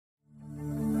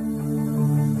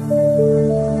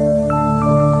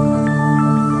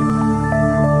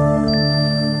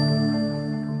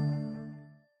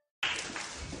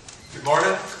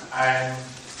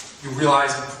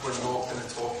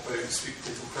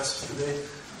crisps today,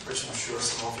 which I'm sure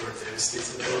some of you are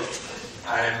devastated about.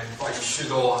 But you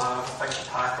should all have, I think, a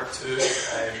pack or two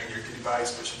in your goodie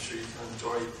bags, which I'm sure you can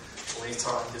enjoy later.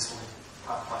 I think it's only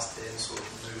 10:30, so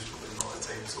now's probably not the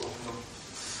time to open them.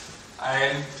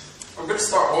 I'm going to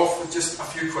start off with just a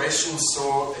few questions,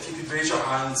 so if you could raise your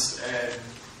hands,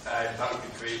 that would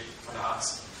be great when I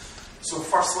ask. So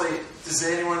firstly, does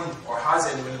anyone, or has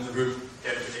anyone in the room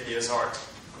heard of Eddie Izzard?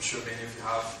 I'm sure many of you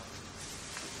have.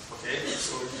 Okay,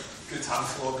 so good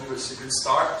handful of you, it's a good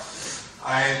start.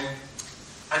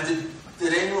 And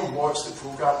did anyone watch the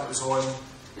programme that was on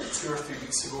 2 or 3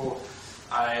 weeks ago?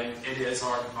 Eddie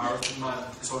Izzard, Marathon Man,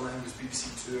 it was on, I think it was BBC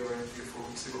 2 around 3 or 4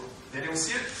 weeks ago. Did anyone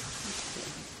see it?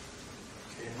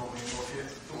 Okay, not many of you.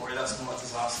 Don't worry, that's not a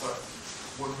disaster.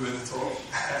 Won't ruin the talk.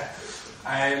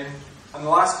 And the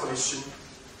last question,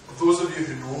 for those of you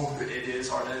who know who Eddie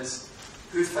Izzard is,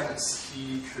 who thinks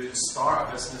he could start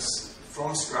a business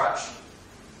from scratch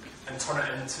and turn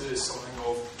it into something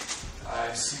of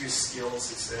serious scale and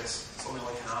success, something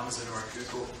like an Amazon or a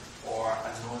Google or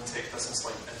a non-tech business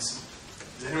like Instant?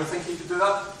 Does anyone think he could do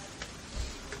that?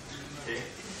 Okay,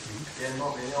 again,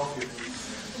 not many of you.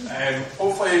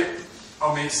 Hopefully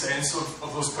I'll make sense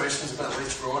of those questions a bit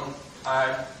later on.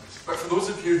 But for those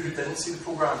of you who didn't see the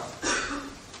programme,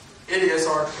 Eddie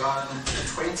Izzard ran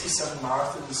 27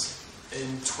 marathons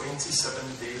in 27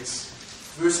 days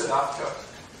through South Africa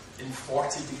in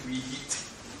 40-degree heat.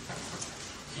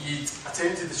 He'd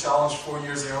attempted the challenge 4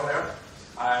 years earlier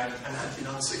and had been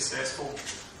unsuccessful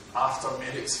after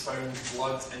medics found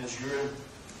blood in his urine.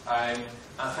 And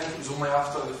I think it was only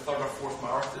after the 3rd or 4th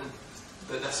marathon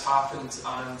that this happened,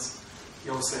 and he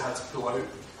obviously had to pull out.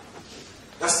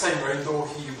 This time round though,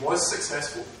 he was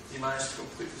successful. He managed to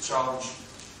complete the challenge.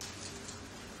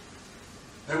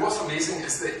 Now what's amazing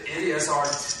is that Eddie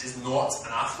Izzard is not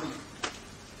an athlete.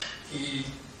 He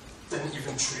didn't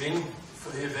even train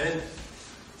for the event.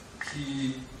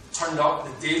 He turned up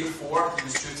the day before he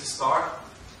was due to start.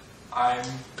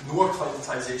 No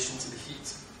acclimatisation to the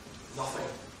heat. Nothing.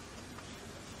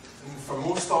 And for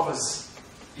most of us,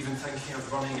 even thinking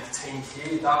of running a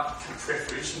 10k, that kind of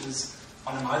preparation is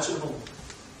unimaginable.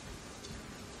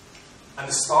 And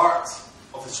the start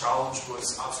of the challenge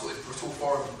was absolutely brutal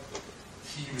for him.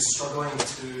 He was struggling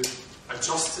to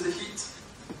adjust to the heat.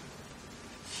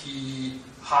 He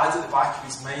had at the back of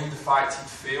his mind the fact he'd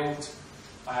failed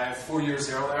 4 years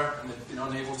earlier and had been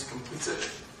unable to complete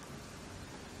it.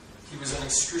 He was in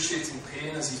excruciating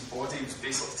pain as his body was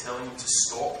basically telling him to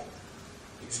stop.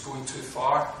 He was going too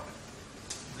far.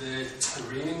 The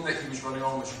terrain that he was running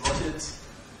on was rugged,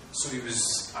 so he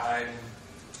was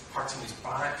hurting his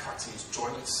back, hurting his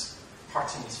joints,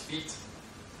 hurting his feet.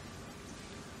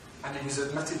 And he was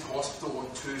admitted to hospital on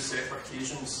 2 separate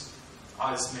occasions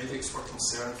as medics were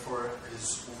concerned for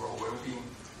his overall well-being.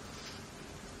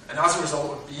 And as a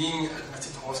result of being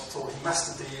admitted to hospital, he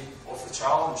missed a day of the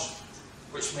challenge,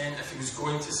 which meant if he was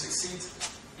going to succeed,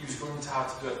 he was going to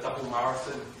have to do a double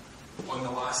marathon on the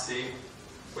last day,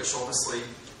 which obviously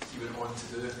he went on to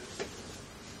do.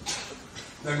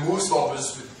 Now most of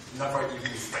us would never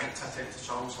even think to attempt a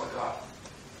challenge like that.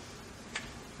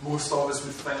 Most of us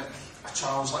would think a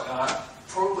challenge like that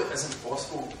probably isn't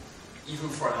possible, even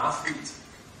for an athlete.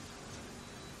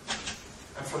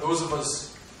 And for those of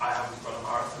us, I haven't run a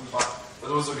marathon, but for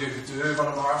those of you who do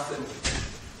run a marathon,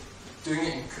 doing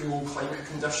it in cool climate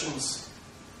conditions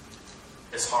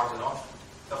is hard enough,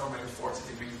 never mind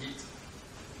 40-degree heat.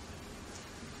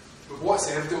 But what's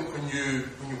evident when you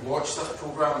watch this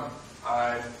programme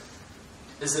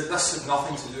is that this had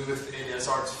nothing to do with Eddie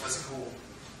Izzard's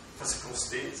physical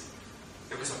state.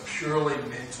 It was a purely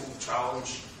mental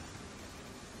challenge.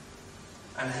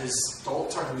 And his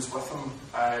doctor, who was with him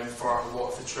for a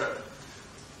lot of the trip,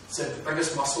 said the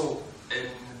biggest muscle in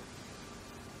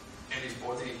Eddie's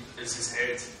body is his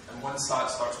head, and once that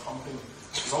starts pumping,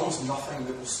 there's almost nothing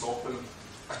that will stop him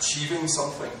achieving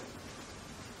something.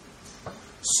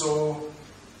 So,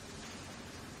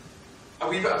 a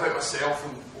wee bit about myself,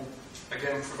 and we'll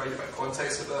again provide a bit of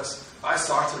context of this. I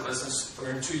started a business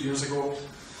around 2 years ago,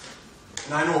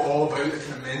 and I know all about the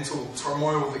kind of mental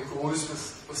turmoil that goes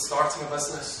with starting a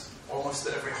business. Almost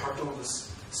at every hurdle is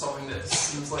something that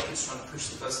seems like it's trying to push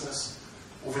the business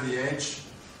over the edge.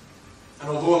 And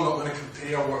although I'm not going to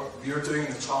compare what we're doing,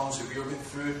 the challenge that we're going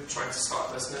through trying to start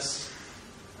a business,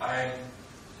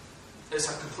 it's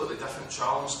a completely different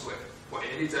challenge to what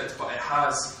Eddie did, but it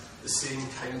has the same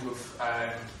kind of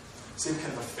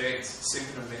effect, same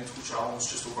kind of mental challenge,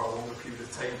 just over a longer period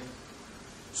of time.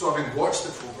 So having watched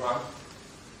the programme,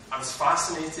 I was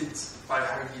fascinated by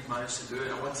how he managed to do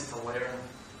it. I wanted to learn.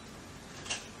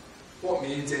 what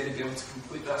made Eddie be able to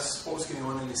complete this, what was going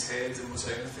on in his head, and was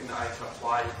there anything that I could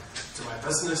apply to my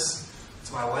business,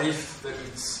 to my life, that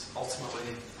would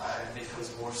ultimately make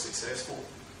us more successful.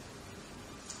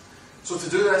 So to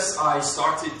do this, I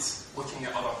started looking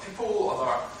at other people,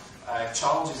 other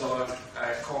challenges, other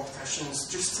competitions,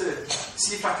 just to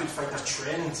see if I could find a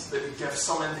trend that would give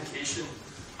some indication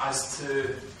as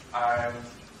to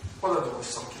whether there was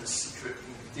some kind of secret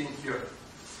ingredient here.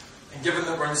 And given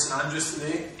that we're in St Andrews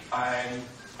today, I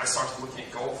started looking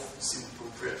at golf, it seemed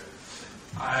appropriate.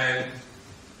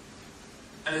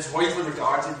 And it's widely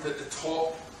regarded that the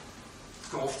top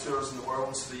golf tours in the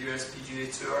world, so the US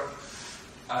PGA Tour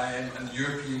and the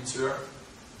European Tour,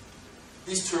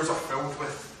 these tours are filled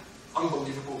with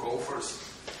unbelievable golfers.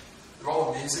 They're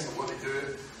all amazing at what they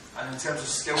do, and in terms of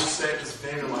skill set, there's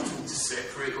very little to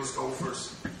separate those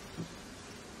golfers.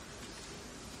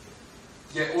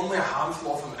 Yet only a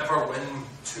handful of them ever win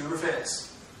tour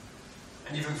events,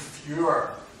 and even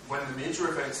fewer win the major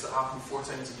events that happen 4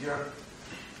 times a year.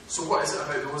 So what is it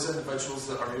about those individuals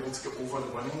that are able to get over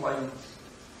the winning line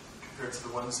compared to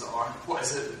the ones that aren't? What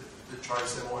is it that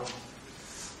drives them on?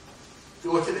 If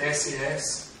you look at the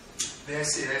SAS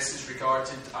is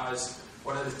regarded as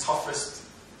one of the toughest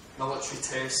military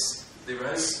tests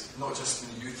there is, not just in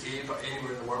the UK but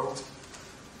anywhere in the world.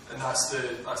 And that's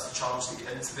the challenge to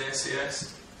get into the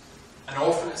SAS. And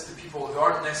often it's the people who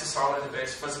aren't necessarily in the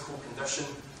best physical condition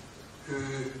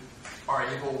who are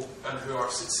able and who are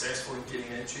successful in gaining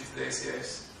entry to the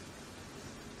SAS.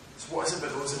 So what is it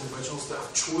about those individuals that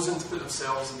have chosen to put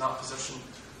themselves in that position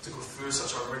to go through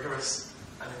such a rigorous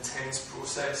and intense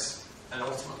process and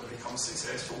ultimately become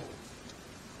successful?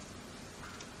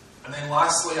 And then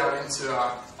lastly, I went to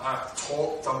a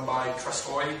talk done by Chris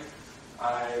Hoy.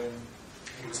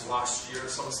 It was last year at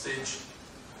some stage,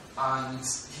 and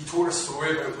he told a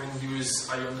story about when he was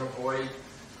a younger boy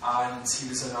and he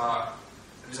was in a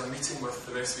meeting with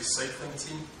the rest of his cycling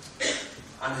team,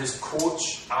 and his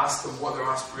coach asked him what their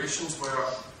aspirations were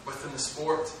within the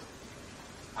sport,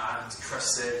 and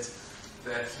Chris said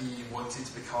that he wanted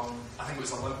to become, I think it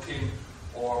was Olympian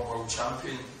or world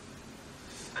champion,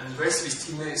 and the rest of his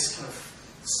teammates kind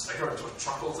of sniggered or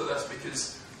chuckled at this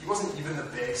because he wasn't even the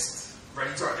best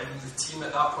rider in the team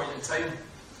at that point in time,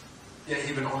 yet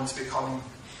he went on to become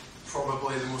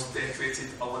probably the most decorated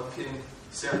Olympian,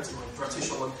 certainly British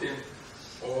Olympian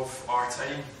of our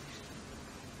time.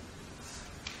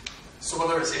 So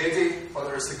whether it's Eddie,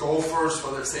 whether it's the golfers,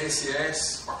 whether it's the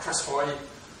SAS or Chris Hoy,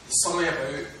 there's something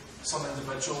about some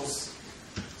individuals,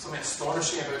 something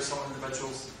astonishing about some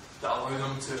individuals that allow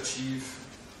them to achieve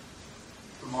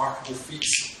remarkable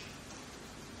feats.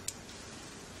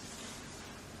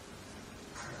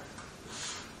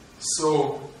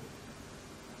 So,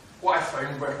 what I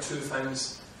found were two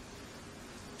things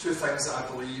that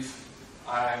I believe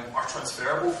are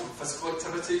transferable from physical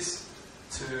activities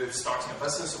to starting a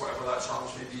business or whatever that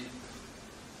challenge may be.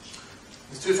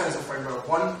 The two things I found were,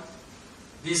 one,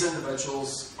 these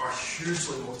individuals are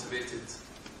hugely motivated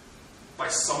by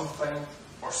something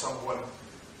or someone.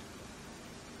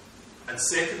 And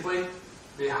secondly,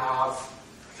 they have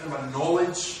kind of a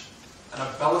knowledge, an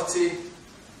ability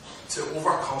to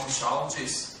overcome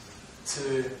challenges,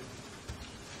 to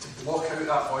block out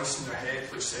that voice in their head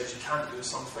which says you can't do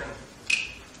something,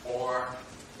 or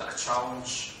that a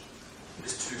challenge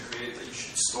is too great, that you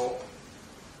should stop.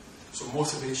 So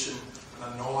motivation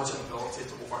and a knowledge and ability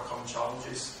to overcome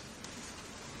challenges.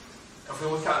 If we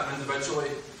look at them individually,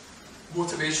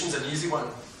 motivation's an easy one.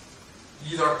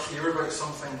 You either care about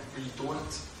something or you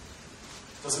don't.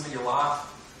 Does it make you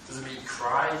laugh? Does it make you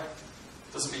cry?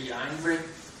 Does it make you angry?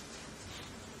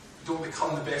 You don't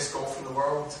become the best golfer in the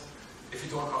world if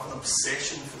you don't have an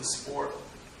obsession for the sport,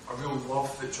 a real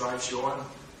love that drives you on.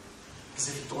 Because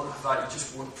if you don't have that, you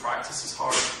just won't practice as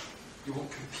hard. You won't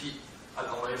compete at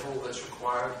the level that's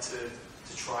required to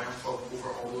triumph over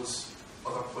all those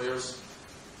other players.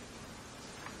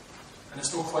 And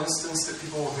it's no coincidence that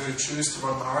people who choose to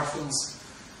run marathons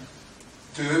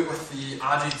do it with the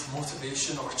added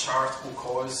motivation of a charitable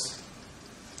cause,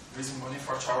 raising money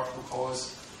for a charitable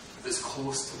cause that's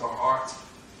close to their heart.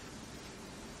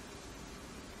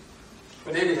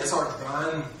 When Eddie Izzard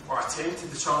ran or attempted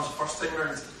the challenge the first time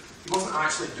round, he wasn't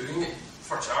actually doing it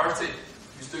for charity,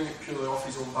 he was doing it purely off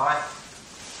his own back.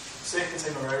 Second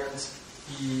time around,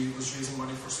 he was raising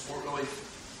money for sport relief.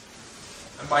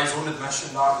 And by his own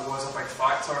admission, that was a big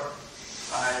factor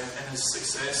in his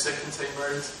success second time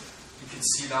round. You could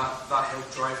see that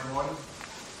helped drive him on.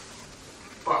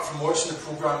 But from watching the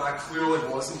programme, that clearly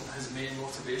wasn't his main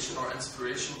motivation or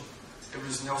inspiration. It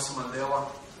was Nelson Mandela.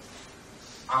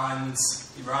 And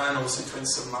he ran obviously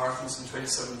 27 marathons in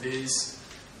 27 days,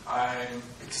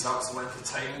 because that was the length of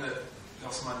time that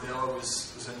Nelson Mandela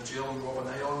was in jail on Robben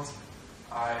Island.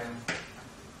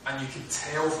 And you could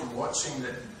tell from watching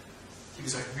that he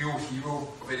was a real hero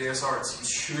of Eddie Izzard. He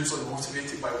was hugely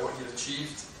motivated by what he had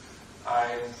achieved.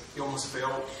 He almost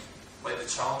felt like the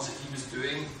challenge that he was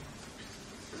doing,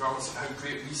 regardless of how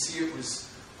great we see it,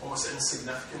 was almost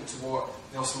insignificant to what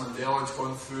Nelson Mandela had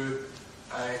gone through,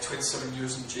 27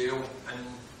 years in jail, and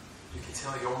you could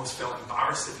tell he almost felt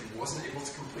embarrassed if he wasn't able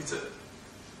to complete it.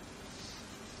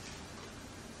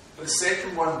 But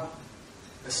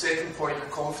the second point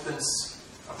of confidence,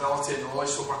 ability and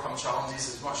knowledge to overcome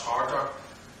challenges is much harder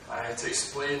to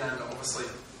explain and obviously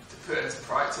to put into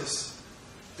practice,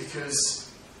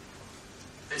 because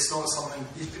it's not something,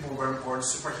 these people weren't born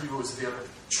superheroes, they have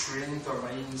trained their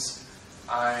minds,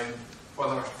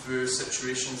 whether through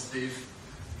situations they've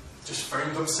just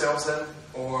found themselves in,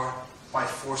 or by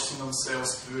forcing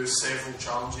themselves through several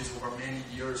challenges over many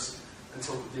years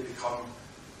until they become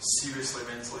seriously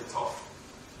mentally tough.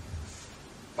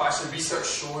 But actually research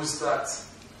shows that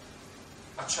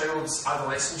a child's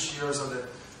adolescence years are a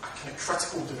kind of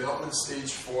critical development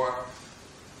stage for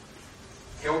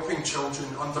helping children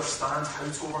understand how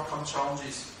to overcome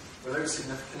challenges without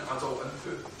significant adult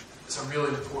input. It's a really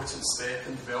important step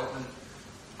in development,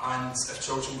 and if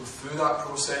children go through that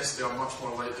process, they are much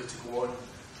more likely to go on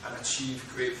and achieve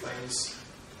great things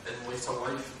in later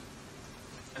life.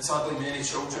 And sadly, many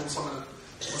children, some of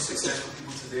the most successful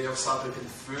people today, have sadly been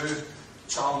through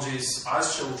challenges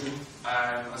as children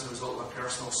as a result of their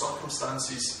personal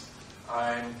circumstances.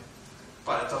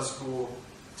 But it does go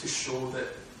to show that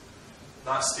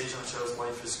that stage in a child's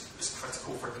life is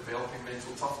critical for developing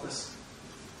mental toughness.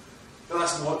 But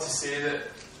that's not to say that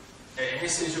at any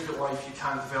stage of your life you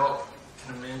can't develop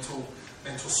kind of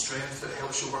mental strength that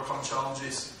helps you overcome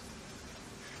challenges.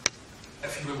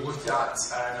 If you would look at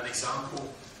an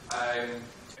example,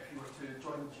 if you were to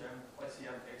join the gym, let's say you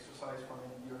haven't exercised for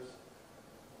many years,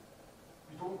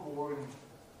 you don't go and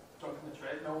jump in the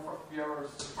treadmill for 3 hours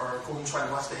or go and try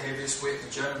and lift the heaviest weight in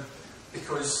the gym,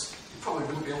 because you probably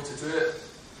wouldn't be able to do it.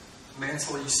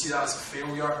 Mentally, you see that as a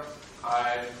failure,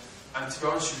 and to be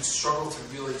honest, you would struggle to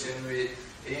really generate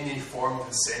any form of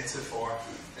incentive or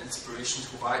inspiration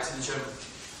to go back to the gym.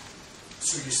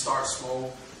 So you start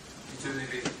small, you do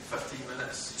maybe 15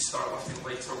 minutes, you start lifting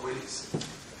lighter weights,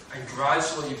 and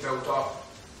gradually you build up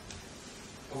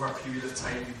over a period of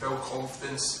time, you build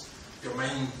confidence, your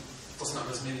mind doesn't have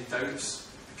as many doubts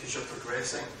because you're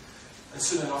progressing, and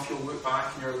soon enough you'll look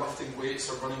back and you're lifting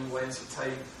weights or running lengths of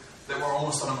time that were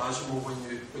almost unimaginable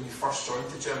when you first joined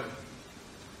the gym.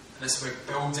 And it's about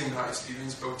building that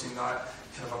experience, building that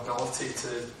kind of ability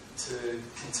to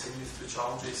continue through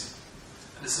challenges.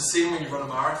 And it's the same when you run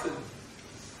a marathon.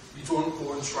 You don't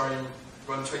go and try and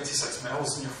run 26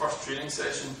 miles in your first training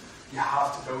session. You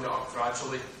have to build it up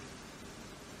gradually.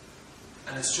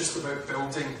 And it's just about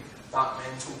building that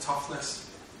mental toughness.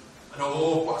 And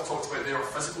although what I talked about there are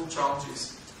physical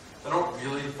challenges, they're not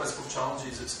really physical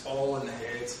challenges, it's all in the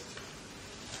head.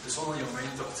 It's only your mind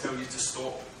that will tell you to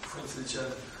stop going to the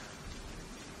gym,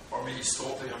 or maybe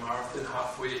stop doing a marathon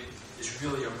halfway. It's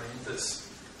really your mind that's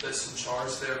in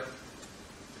charge there.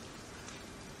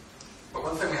 But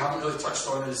one thing we haven't really touched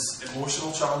on is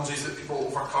emotional challenges that people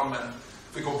overcome. And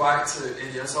if we go back to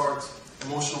Eddie Izzard,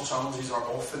 emotional challenges are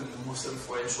often the most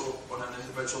influential on an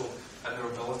individual and their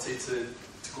ability to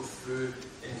go through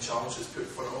any challenges put in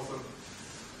front of them.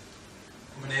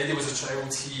 When Eddie was a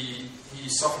child, he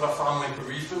suffered a family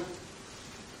bereavement.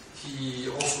 He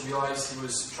also realised he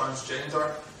was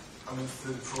transgender and went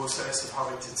through the process of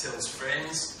having to tell his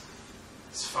friends,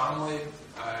 his family,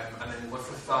 and then live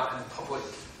with that in the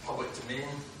public domain.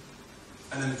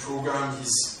 And in the programme,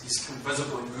 he's kind of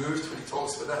visibly moved when he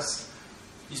talks about this.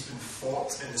 He's been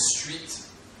fought in the street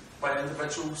by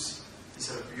individuals. He's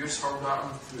had abuse hurled at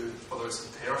him through, whether it's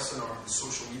in person or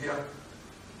social media.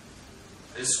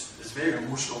 It's very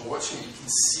emotional watching it. You can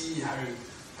see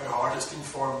how hard it's been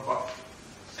for him, but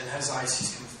in his eyes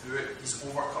he's come through it. He's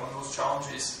overcome those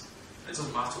challenges. It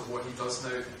doesn't matter what he does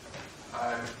now.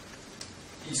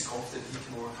 He's confident he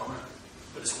can overcome it.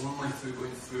 But it's only through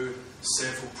going through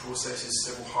several processes,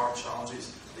 several hard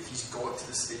challenges, that he's got to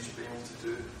the stage of being able to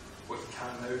do what he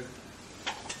can now.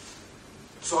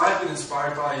 So I've been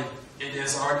inspired by Eddie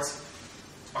Izzard.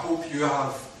 I hope you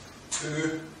have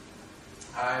too.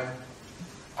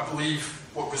 I believe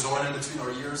what goes on in between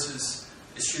our ears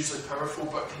is hugely powerful,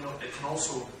 but it can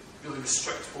also really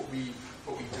restrict what we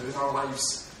do in our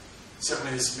lives.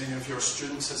 Certainly, as many of your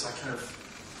students, it's a kind of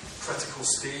critical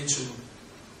stage, and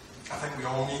I think we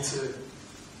all need to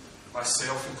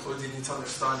myself included, need to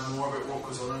understand more about what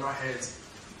goes on in our head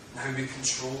and how we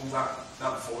control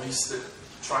that voice that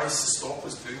tries to stop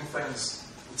us doing things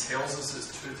and tells us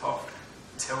it's too tough,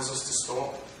 and tells us to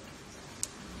stop.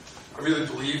 I really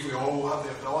believe we all have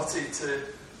the ability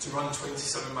to run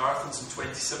 27 marathons in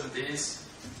 27 days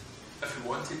if we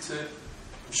wanted to.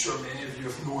 I'm sure many of you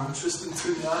have no interest in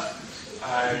doing that.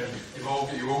 You've all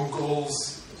got your own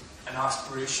goals and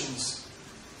aspirations.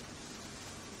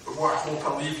 But what I hope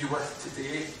I leave you with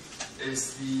today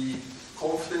is the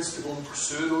confidence to go and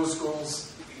pursue those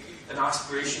goals and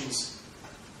aspirations.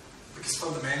 Because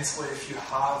fundamentally, if you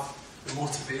have the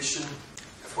motivation,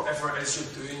 if whatever it is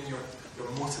you're doing,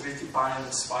 you're motivated by and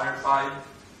inspired by,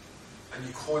 and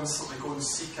you constantly go and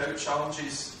seek out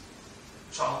challenges,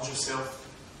 challenge yourself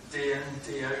day in,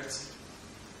 day out,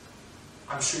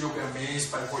 I'm sure you'll be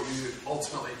amazed by what you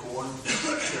ultimately go on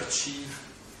to achieve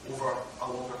over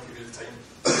a longer period of time.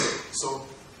 So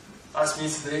that's me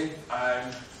today.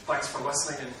 Thanks for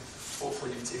listening, and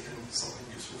hopefully you've taken something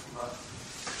useful from that.